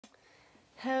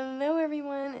Hello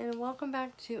everyone and welcome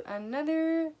back to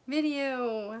another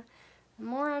video.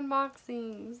 More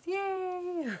unboxings.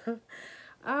 Yay!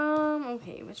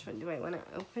 Okay, which one do I want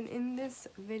to open in this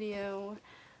video?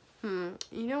 You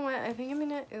know what? I think I'm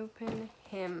gonna open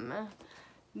him.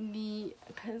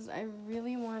 Because I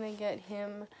really want to get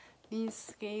him these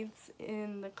skates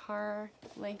in the car,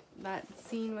 like that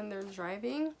scene when they're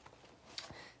driving.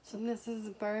 So this is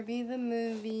Barbie the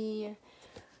movie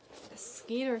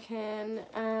skater can,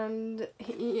 and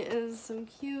he is so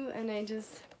cute, and I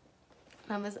just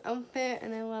love his outfit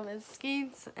and I love his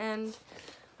skates, and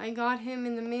I got him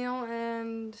in the mail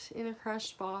and in a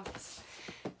crushed box.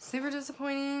 Super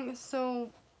disappointing.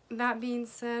 So that being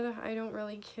said, I don't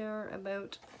really care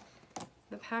about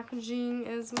the packaging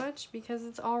as much because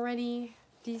it's already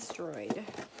destroyed,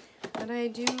 but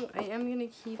I am gonna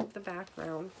keep the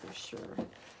background for sure.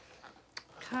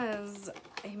 Because,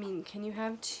 I mean, can you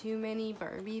have too many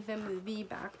Barbie the movie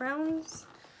backgrounds?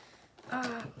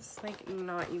 It's like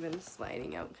not even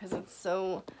sliding out because it's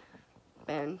so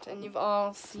bent. And you've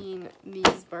all seen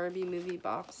these Barbie movie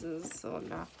boxes, so I'm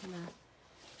not going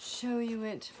to show you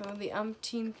it for the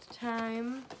umpteenth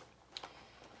time.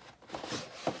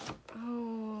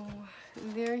 Oh,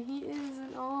 there he is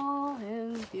in all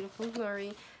his beautiful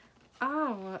glory.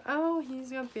 Oh,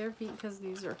 he's got bare feet because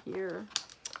these are here.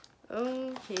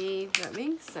 Okay, that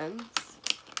makes sense.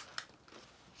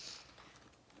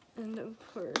 And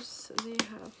of course, they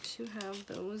have to have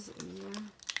those in there.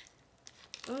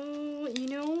 Oh, you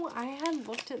know, I had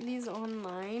looked at these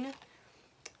online.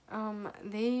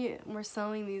 They were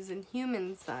selling these in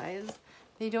human size.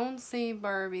 They don't say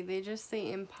Barbie, they just say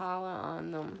Impala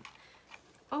on them.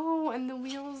 Oh, and the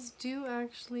wheels do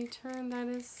actually turn. That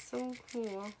is so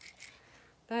cool.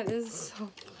 That is so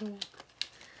cool.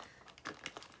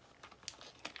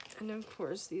 And of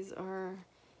course, these are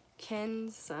Ken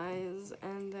size,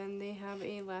 and then they have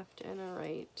a left and a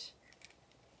right.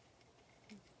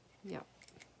 Yep,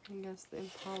 I guess the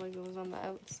Impala goes on the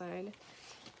outside.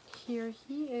 Here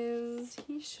he is.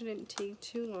 He shouldn't take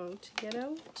too long to get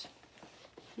out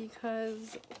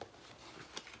because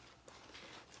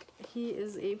he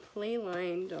is a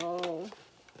Playline doll.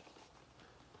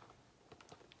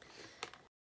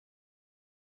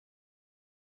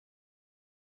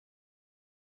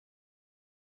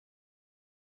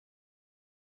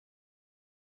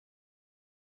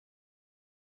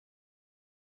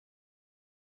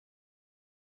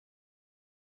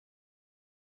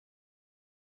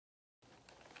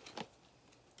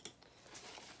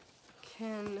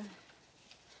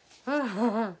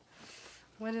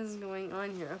 What is going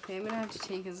on here? Okay, I'm gonna have to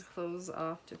take his clothes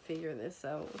off to figure this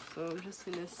out. So I'm just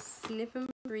gonna snip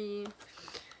him free,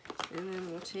 and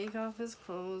then we'll take off his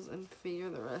clothes and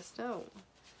figure the rest out.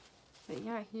 But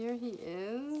yeah, here he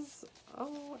is.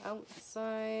 Oh,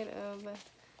 outside of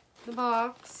the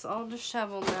box, all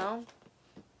disheveled now.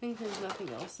 I think there's nothing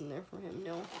else in there for him,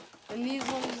 no. And these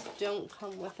ones don't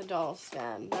come with a doll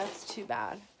stand. That's too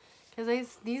bad.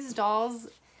 Because these dolls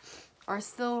are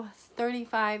still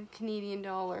 35 Canadian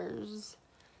dollars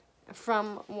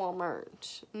from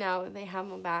Walmart. Now they have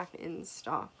them back in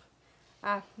stock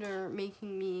after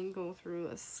making me go through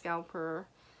a scalper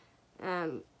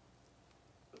and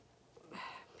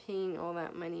paying all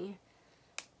that money.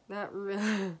 That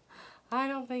really, I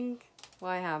don't think,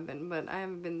 well, I have been, but I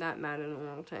haven't been that mad in a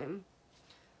long time.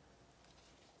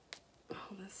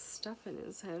 All this stuff in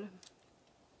his head.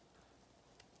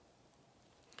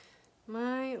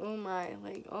 My, oh my,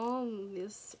 like all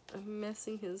this, I'm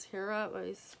messing his hair up.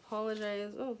 I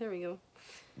apologize. Oh, there we go.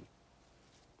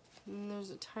 And there's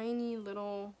a tiny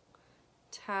little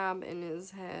tab in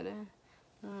his head.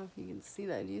 I don't know if you can see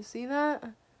that. Do you see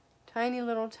that? Tiny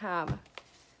little tab.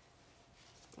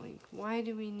 Like, why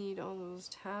do we need all those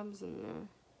tabs in there?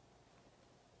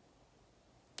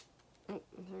 Oh,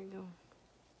 there we go.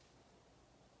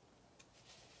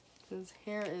 His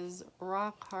hair is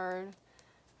rock hard,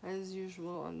 as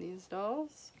usual on these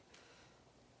dolls.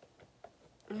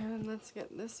 And let's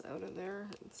get this out of there.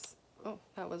 Oh,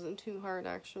 that wasn't too hard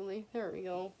actually. There we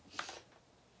go.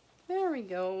 There we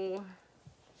go.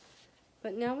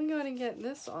 But now we gotta get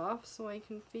this off so I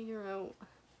can figure out.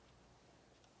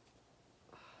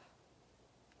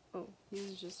 Oh,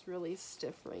 he's just really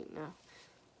stiff right now.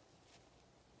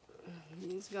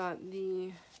 He's got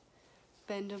the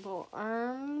bendable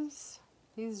arms.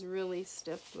 He's really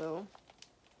stiff though.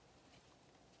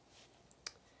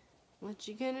 What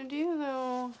you gonna do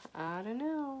though? I don't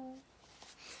know.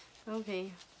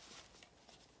 Okay.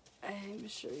 I'm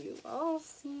sure you've all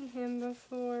seen him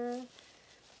before.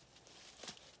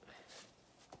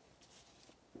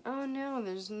 Oh no,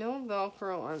 there's no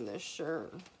Velcro on this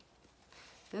shirt.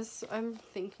 This, I'm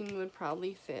thinking, would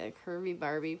probably fit a curvy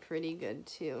Barbie pretty good,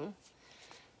 too.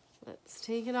 Let's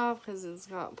take it off because it's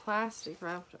got plastic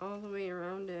wrapped all the way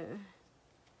around it.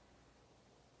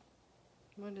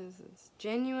 What is this?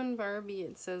 Genuine Barbie,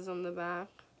 it says on the back.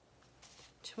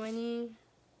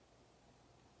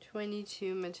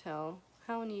 2022 Mattel.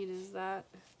 How neat is that?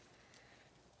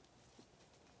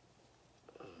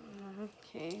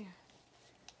 Okay.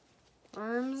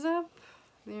 Arms up.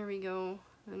 There we go.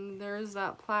 And there's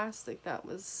that plastic that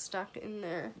was stuck in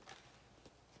there.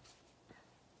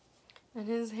 And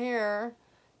his hair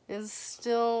is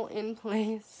still in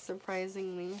place,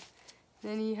 surprisingly.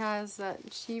 Then he has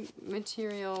that cheap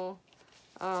material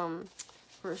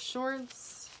for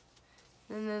shorts.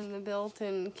 And then the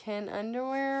built-in Ken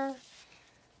underwear.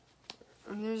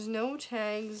 And there's no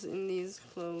tags in these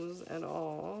clothes at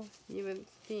all. You would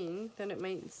think that it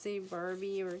might say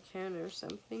Barbie or Ken or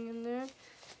something in there.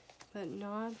 But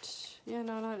not, yeah,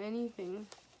 not on anything.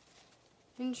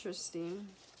 Interesting.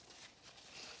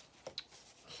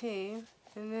 Okay,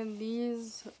 and then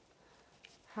these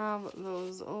have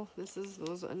those, oh, this is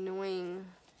those annoying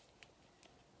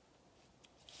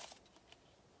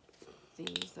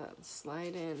things that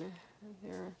slide in.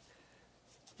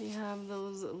 They have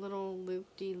those little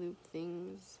loop-de-loop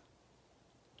things.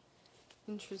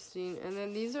 Interesting. And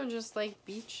then these are just like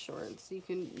beach shorts. You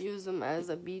can use them as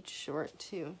a beach short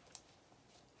too.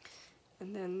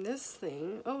 And then this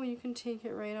thing, oh, you can take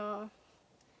it right off.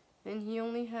 And he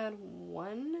only had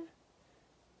one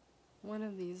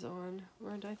of these on.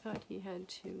 Or I thought he had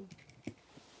two.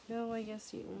 No, I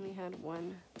guess he only had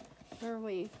one. Or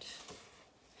wait.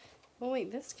 Oh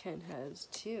wait, this Ken has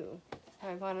two.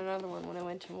 I bought another one when I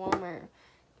went to Walmart.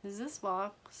 Because this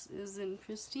box is in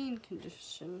pristine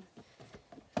condition.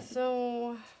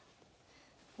 So,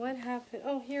 what happened?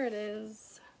 Oh, here it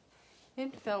is.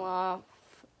 It fell off.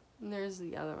 And there's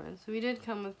the other one. So we did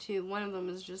come with two. One of them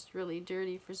is just really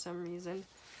dirty for some reason.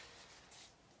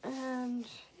 And,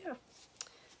 yeah.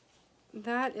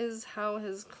 That is how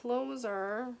his clothes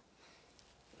are.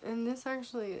 And this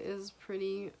actually is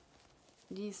pretty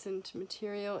decent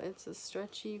material. It's a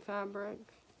stretchy fabric.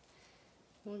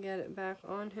 We'll get it back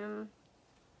on him.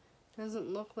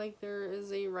 Doesn't look like there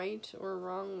is a right or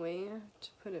wrong way to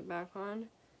put it back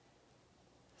on.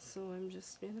 So I'm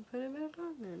just going to put it back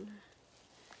on then.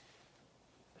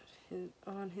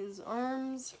 On his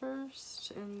arms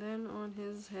first, and then on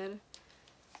his head.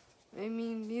 I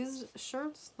mean, these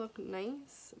shirts look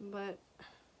nice, but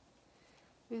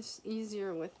it's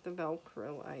easier with the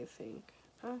Velcro, I think.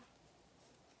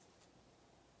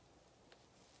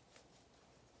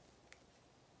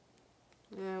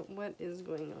 Yeah, what is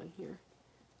going on here?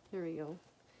 Here we go.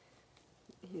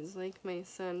 He's like my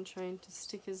son trying to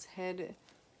stick his head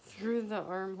through the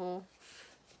armhole.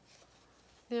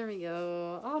 There we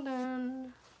go, all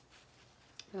done.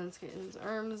 Let's get his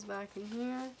arms back in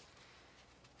here.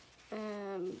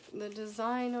 And the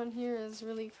design on here is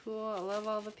really cool. I love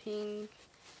all the pink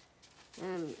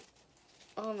and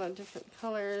all the different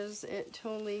colors. It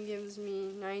totally gives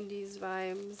me 90s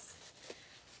vibes.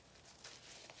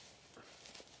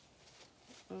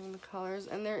 All the colors.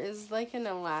 And there is like an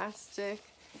elastic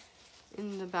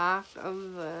in the back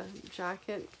of the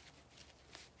jacket.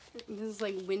 This is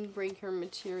like windbreaker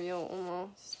material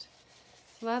almost.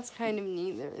 So that's kind of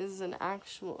neat. There is an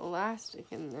actual elastic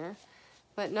in there,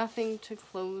 but nothing to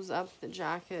close up the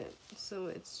jacket. So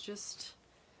it's just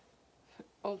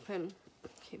open.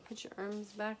 Okay, put your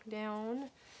arms back down.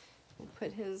 We'll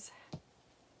put his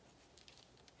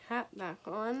hat back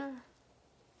on.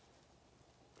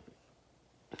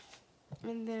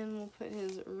 And then we'll put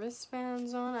his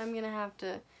wristbands on. I'm going to have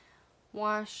to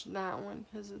wash that one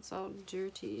because it's all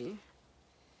dirty.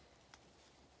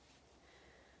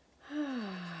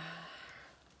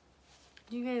 Do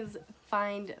you guys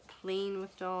find playing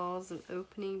with dolls and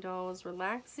opening dolls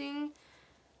relaxing?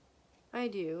 I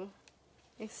do.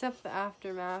 Except the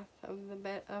aftermath of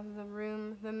the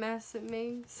room, the mess it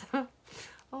makes.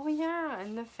 Oh yeah,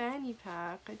 and the fanny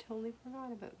pack. I totally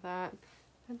forgot about that.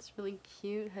 That's really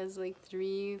cute. It has like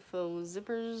 3 faux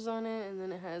zippers on it, and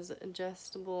then it has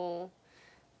adjustable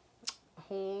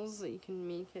holes that you can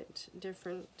make it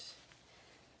different.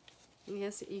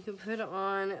 Yes, you can put it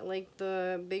on like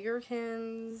the bigger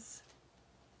cans.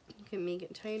 You can make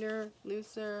it tighter,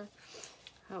 looser,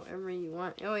 however you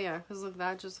want. Oh yeah, because look,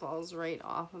 that just falls right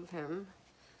off of him.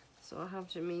 So I'll have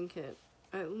to make it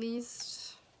at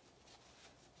least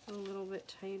a little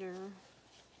bit tighter.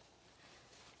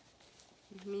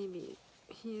 Maybe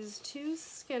he's too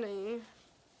skinny.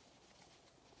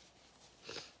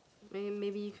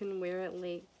 Maybe you can wear it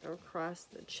like across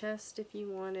the chest if you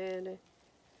wanted.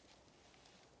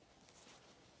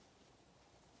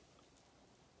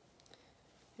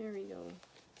 Here we go.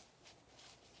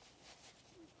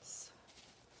 That's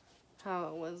how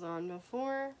it was on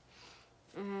before.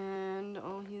 And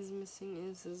all he's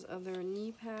missing is his other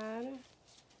knee pad.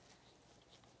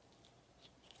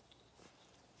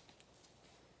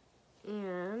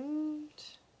 And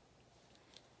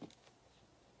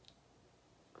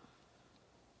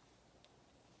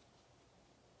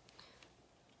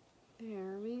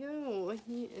there we go.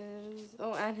 He is,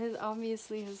 oh, and his,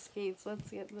 obviously his skates.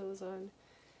 Let's get those on.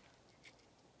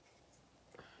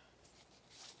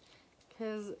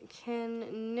 Because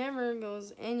Ken never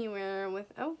goes anywhere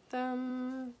without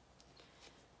them.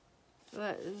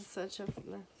 That is such a,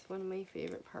 that's one of my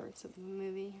favorite parts of the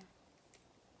movie.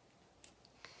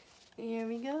 Here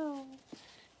we go.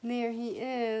 There he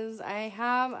is. I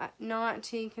have not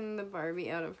taken the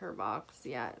Barbie out of her box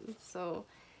yet. So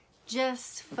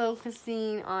just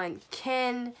focusing on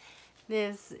Ken,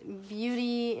 this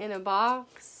beauty in a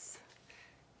box.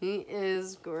 He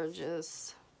is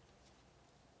gorgeous.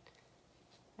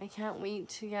 I can't wait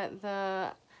to get the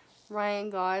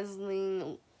Ryan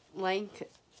Gosling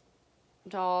like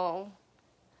doll.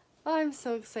 Oh, I'm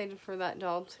so excited for that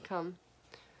doll to come.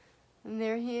 And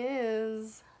there he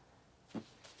is.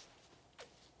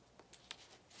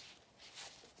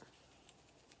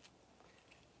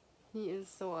 He is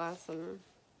so awesome.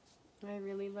 I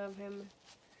really love him.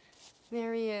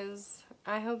 There he is.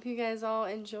 I hope you guys all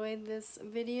enjoyed this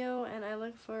video, and I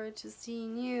look forward to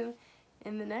seeing you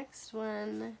in the next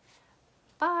one.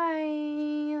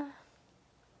 Bye.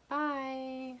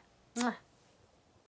 Bye. Mwah.